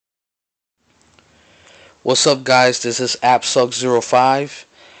What's up, guys? This is AppSuck05.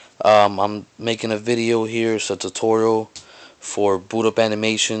 I'm making a video here. It's a tutorial for boot up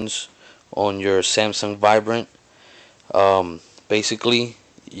animations on your Samsung Vibrant. Basically,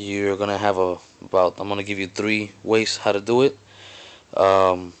 you're gonna have I'm gonna give you 3 ways how to do it.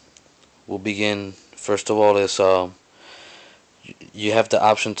 Um, we'll begin. First of all, is you have the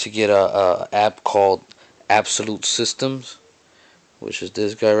option to get a app called Absolute Systems, which is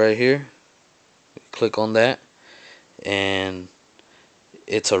this guy right here. Click on that, and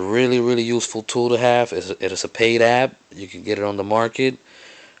it's a really useful tool to have. It is a paid app. You can get it on the market.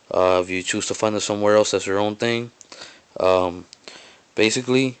 If you choose to find it somewhere else, that's your own thing. Um,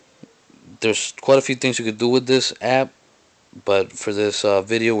 Basically, there's quite a few things you could do with this app, but for this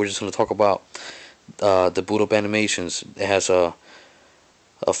video, we're just going to talk about the boot up animations. It has a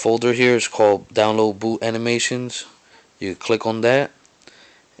folder here. It's called Download Boot Animations. You click on that,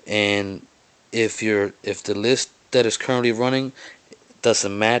 and if the list that is currently running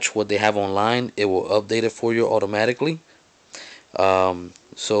doesn't match what they have online, it will update it for you automatically.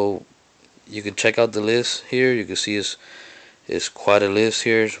 So you can check out the list here. You can see it's quite a list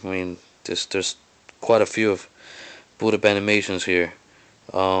here. I mean, there's quite a few of boot up animations here.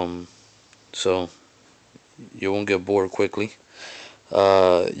 Um, so you won't get bored quickly.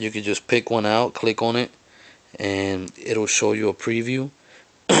 You can just pick one out, click on it, and it'll show you a preview.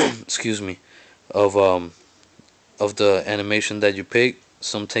 Excuse me, of of the animation that you pick.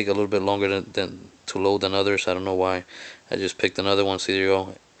 Some take a little bit longer than to load than others. I don't know why. I just picked another one. So there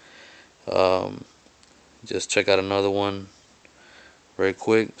you go. Just check out another one very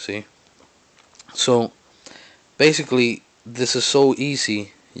quick. See. So basically, this is so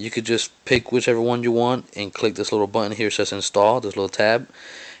easy. You could just pick whichever one you want and click this little button here. It says install. This little tab,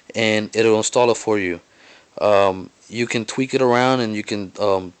 and it'll install it for you. You can tweak it around, and you can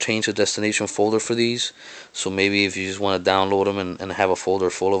change the destination folder for these. So maybe if you just want to download them and have a folder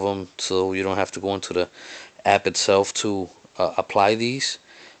full of them, so you don't have to go into the app itself to apply these.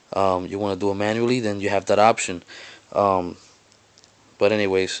 You want to do it manually, then you have that option. Um, but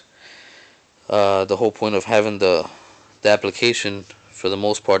anyways, the whole point of having the application, for the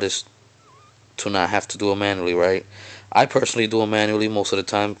most part, is to not have to do it manually, right? I personally do it manually most of the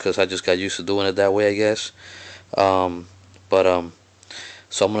time because I just got used to doing it that way, I guess. Um, but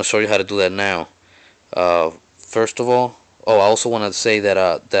so I'm gonna show you how to do that now. First of all, I also want to say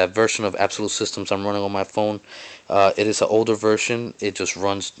that that version of Absolute Systems I'm running on my phone, it is an older version. It just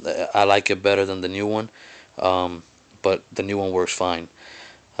runs. I like it better than the new one, but the new one works fine.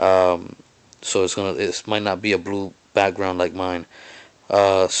 Um, so it might not be a blue background like mine.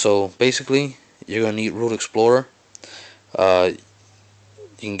 So basically, you're gonna need Root Explorer. You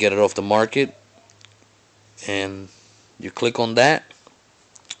can get it off the market, and you click on that.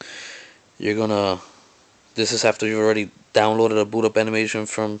 You're gonna. This is after you've already downloaded a boot up animation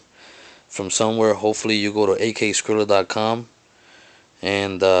from somewhere. Hopefully, you go to akskriller.com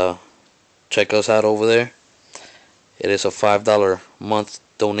and check us out over there. It is a $5 month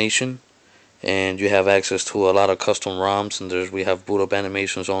donation, and you have access to a lot of custom ROMs. And we have boot up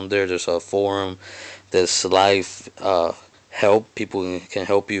animations on there. There's a forum. There's live help. People can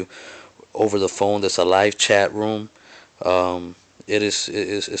help you over the phone. There's a live chat room.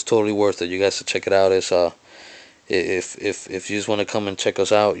 It's totally worth it. You guys should check it out. It's if you just want to come and check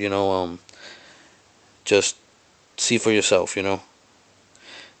us out, just see for yourself.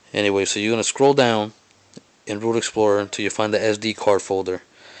 Anyway, so you're gonna scroll down in Root Explorer until you find the SD card folder.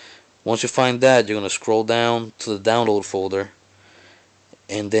 Once you find that, you're gonna scroll down to the download folder,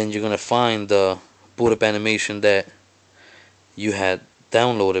 and then you're gonna find the boot up animation that you had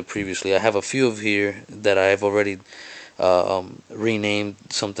downloaded previously. I have a few of here that I've already renamed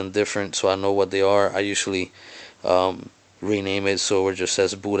something different, so I know what they are. I usually rename it so it just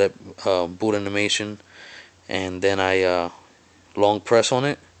says boot animation, and then I long press on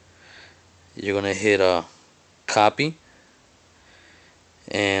it. You're gonna hit copy,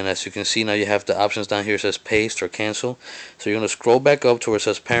 and as you can see, now you have the options down here. It says paste or cancel. So you're gonna scroll back up to where it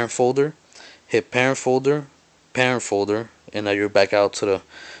says parent folder, hit parent folder, and now you're back out to the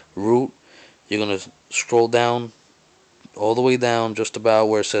root. You're gonna scroll down all the way down just about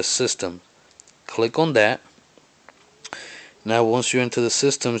where it says system. Click on that. Now once you're into the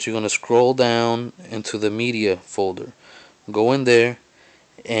systems, you're going to scroll down into the media folder. Go in there,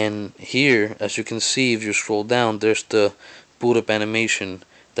 and here, as you can see, if you scroll down, there's the boot up animation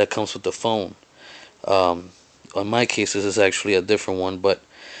that comes with the phone. In my case, this is actually a different one, but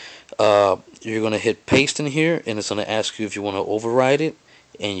you're going to hit paste in here, and it's going to ask you if you want to override it,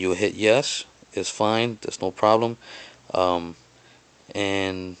 and you hit yes. It's fine. There's no problem.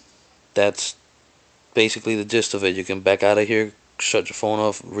 And that's basically the gist of it. You can back out of here, shut your phone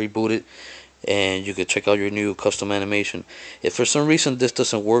off, reboot it, and you can check out your new custom animation. If for some reason this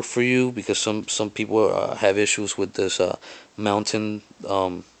doesn't work for you, because some people have issues with this mountain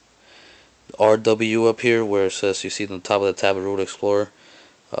RW up here, where it says, you see on the top of the tab of Root Explorer.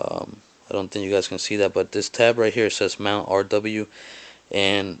 I don't think you guys can see that, but this tab right here says Mount RW,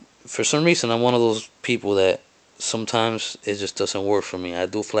 and for some reason I'm one of those people that sometimes it just doesn't work for me. I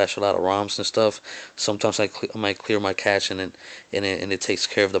do flash a lot of ROMs and stuff. Sometimes I might clear my cache, and it takes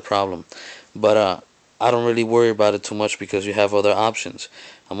care of the problem. But I don't really worry about it too much because you have other options.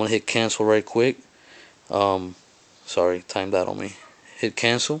 I'm gonna hit cancel right quick. Sorry, timed out on me. Hit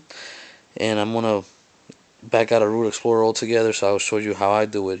cancel, and I'm gonna back out of Root Explorer altogether. So I'll show you how I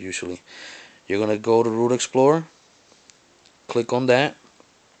do it usually. You're gonna go to Root Explorer, click on that,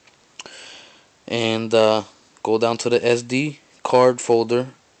 and go down to the SD card folder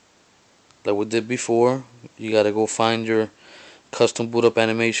like we did before. You gotta go find your custom boot up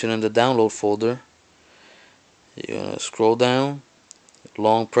animation in the download folder. You're gonna scroll down,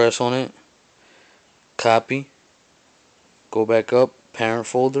 long press on it, copy, go back up, parent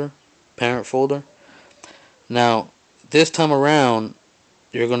folder. Now this time around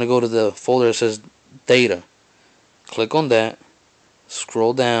you're gonna go to the folder that says data. Click on that,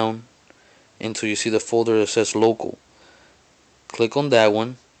 scroll down until you see the folder that says local. Click on that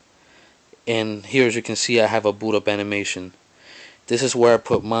one, and here, as you can see, I have a boot up animation. This is where I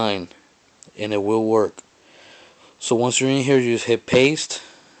put mine, and it will work. So once you're in here, you just hit paste.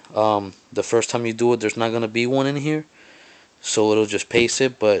 The first time you do it, there's not going to be one in here, so it'll just paste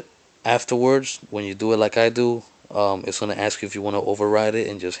it. But afterwards, when you do it like I do, it's going to ask you if you want to override it,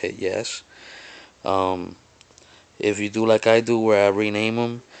 and just hit yes. If you do like I do, where I rename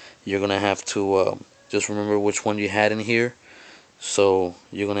them, you're going to have to just remember which one you had in here. So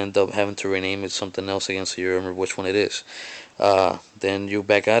you're going to end up having to rename it something else again, so you remember which one it is. Then you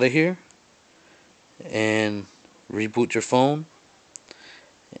back out of here and reboot your phone,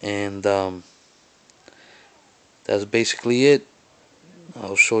 and that's basically it.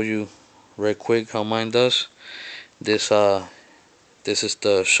 I'll show you real quick how mine does. This is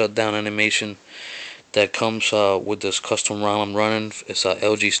the shutdown animation that comes with this custom ROM I'm running. It's a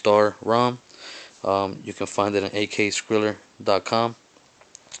LG Star ROM. You can find it at akskriller.com.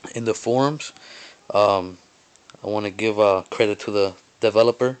 In the forums, I want to give credit to the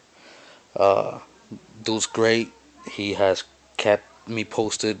developer. Dude's great. He has kept me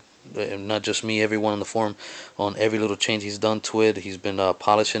posted, and not just me, everyone on the forum, on every little change he's done to it. He's been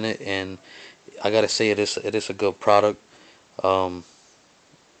polishing it, and I gotta say, it is a good product.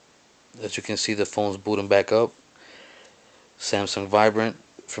 As you can see, the phone's booting back up. Samsung Vibrant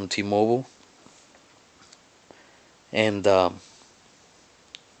from T-Mobile. And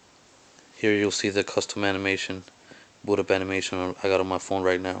here you'll see the custom animation, boot up animation I got on my phone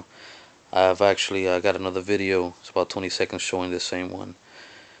right now. I've actually got another video. It's about 20 seconds showing the same one.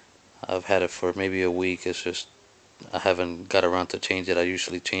 I've had it for maybe a week. It's just I haven't got around to change it. I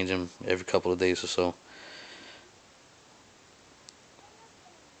usually change them every couple of days or so.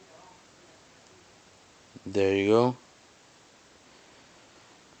 There you go.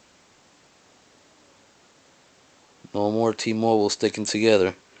 No more T-Mobile sticking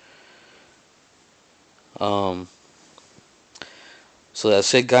together. So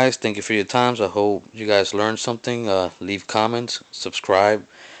that's it, guys. Thank you for your times. I hope you guys learned something. Leave comments, subscribe.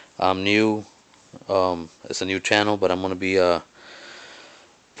 I'm new. It's a new channel, but I'm gonna be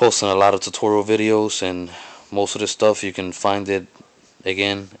posting a lot of tutorial videos, and most of this stuff you can find it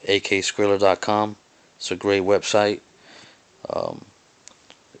again akskriller.com. It's a great website.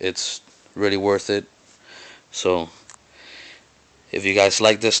 It's really worth it. So if you guys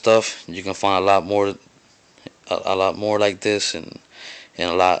like this stuff, you can find a lot more like this, and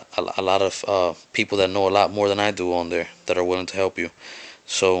a lot of people that know a lot more than I do on there that are willing to help you.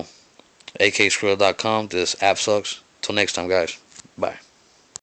 So akskriller.com. This app sucks. Till next time, guys. Bye.